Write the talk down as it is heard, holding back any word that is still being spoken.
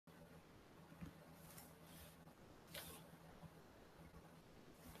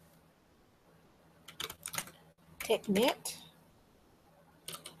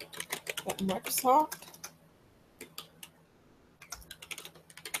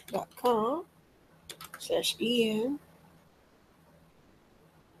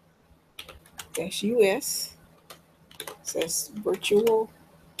says virtual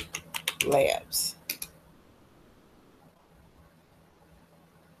labs.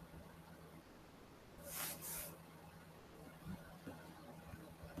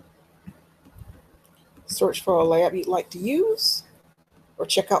 Search for a lab you'd like to use, or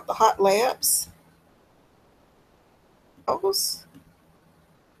check out the hot labs. Going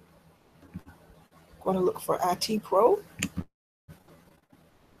to look for IT Pro,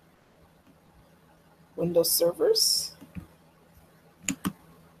 Windows servers,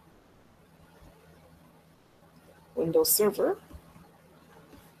 Windows Server,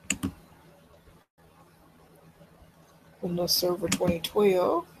 Windows Server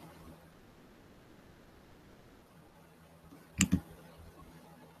 2012,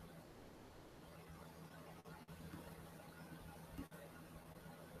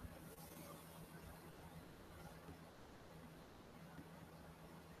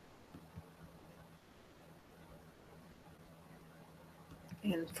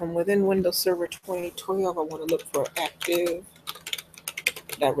 and from within Windows Server 2012, I want to look for Active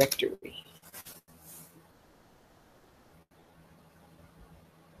Directory.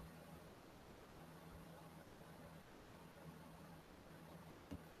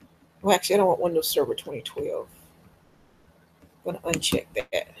 Well, actually, I don't want Windows Server 2012. I'm going to uncheck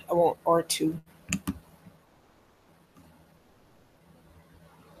that. I want R2.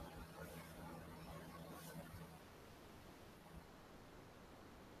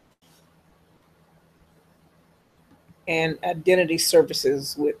 And identity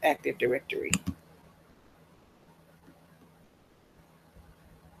services with Active Directory.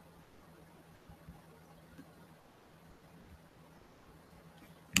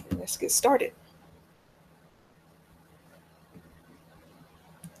 And let's get started.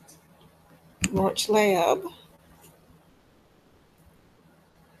 Launch lab.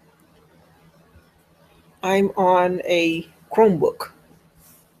 I'm on a Chromebook.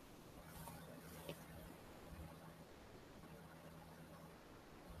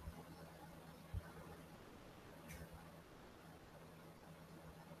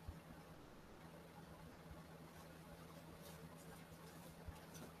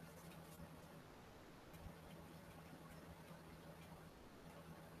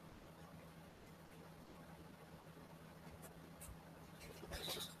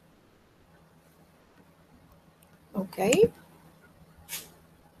 Okay.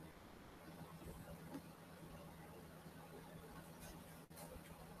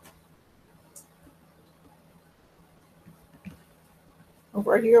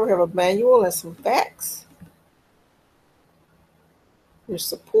 Over here, we have a manual and some facts. Here's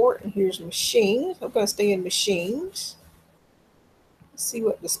support, and here's machines. I'm going to stay in machines. Let's see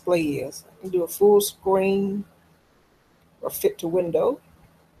what display is. I can do a full screen or fit to window.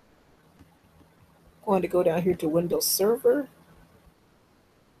 I'm going to go down here to Windows Server.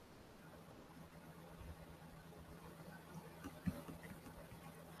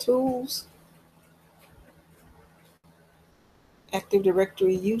 Tools. Active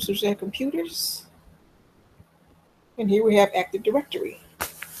Directory users and computers. And here we have Active Directory.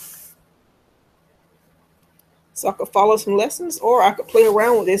 So I could follow some lessons, or I could play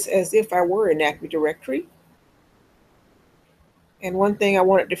around with this as if I were in Active Directory. And one thing I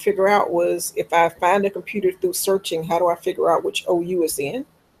wanted to figure out was, if I find a computer through searching, how do I figure out which OU it's in? And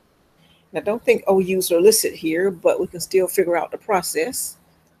I don't think OUs are listed here, but we can still figure out the process.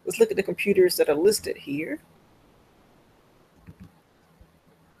 Let's look at the computers that are listed here.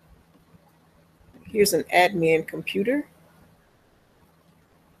 Here's an admin computer.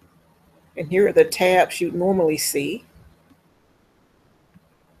 And here are the tabs you'd normally see.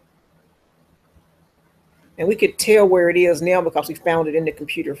 And we could tell where it is now because we found it in the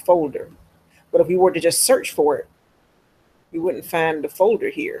computer folder. But if we were to just search for it, we wouldn't find the folder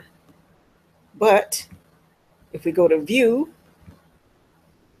here. But if we go to View,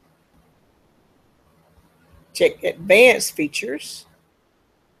 check Advanced Features,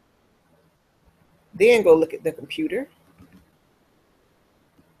 then go look at the computer.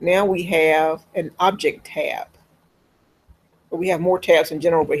 Now we have an object tab. We have more tabs in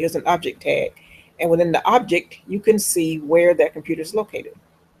general, but here's an object tag. And within the object, you can see where that computer is located.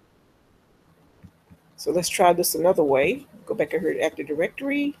 So let's try this another way. Go back over here to Active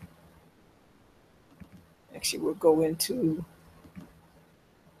Directory. Actually, we'll go into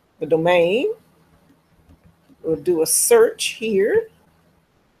the domain. We'll do a search here.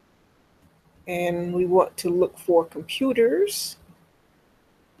 and we want to look for computers.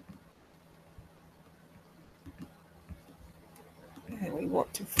 And we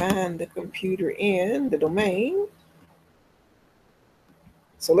want to find the computer in the domain.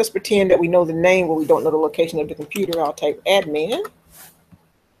 So let's pretend that we know the name, but we don't know the location of the computer. I'll type admin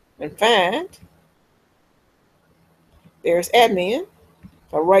and find. There's admin.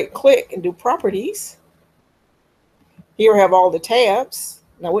 I'll right click and do properties. Here I have all the tabs.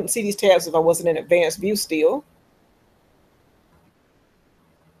 And I wouldn't see these tabs if I wasn't in advanced view still.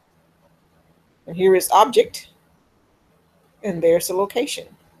 And here is object. And there's the location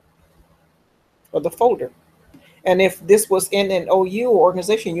of the folder. And if this was in an OU or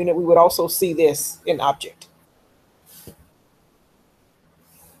organization unit, we would also see this in object.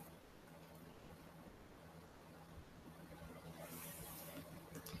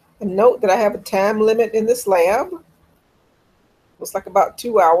 And note that I have a time limit in this lab. Looks like about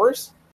 2 hours.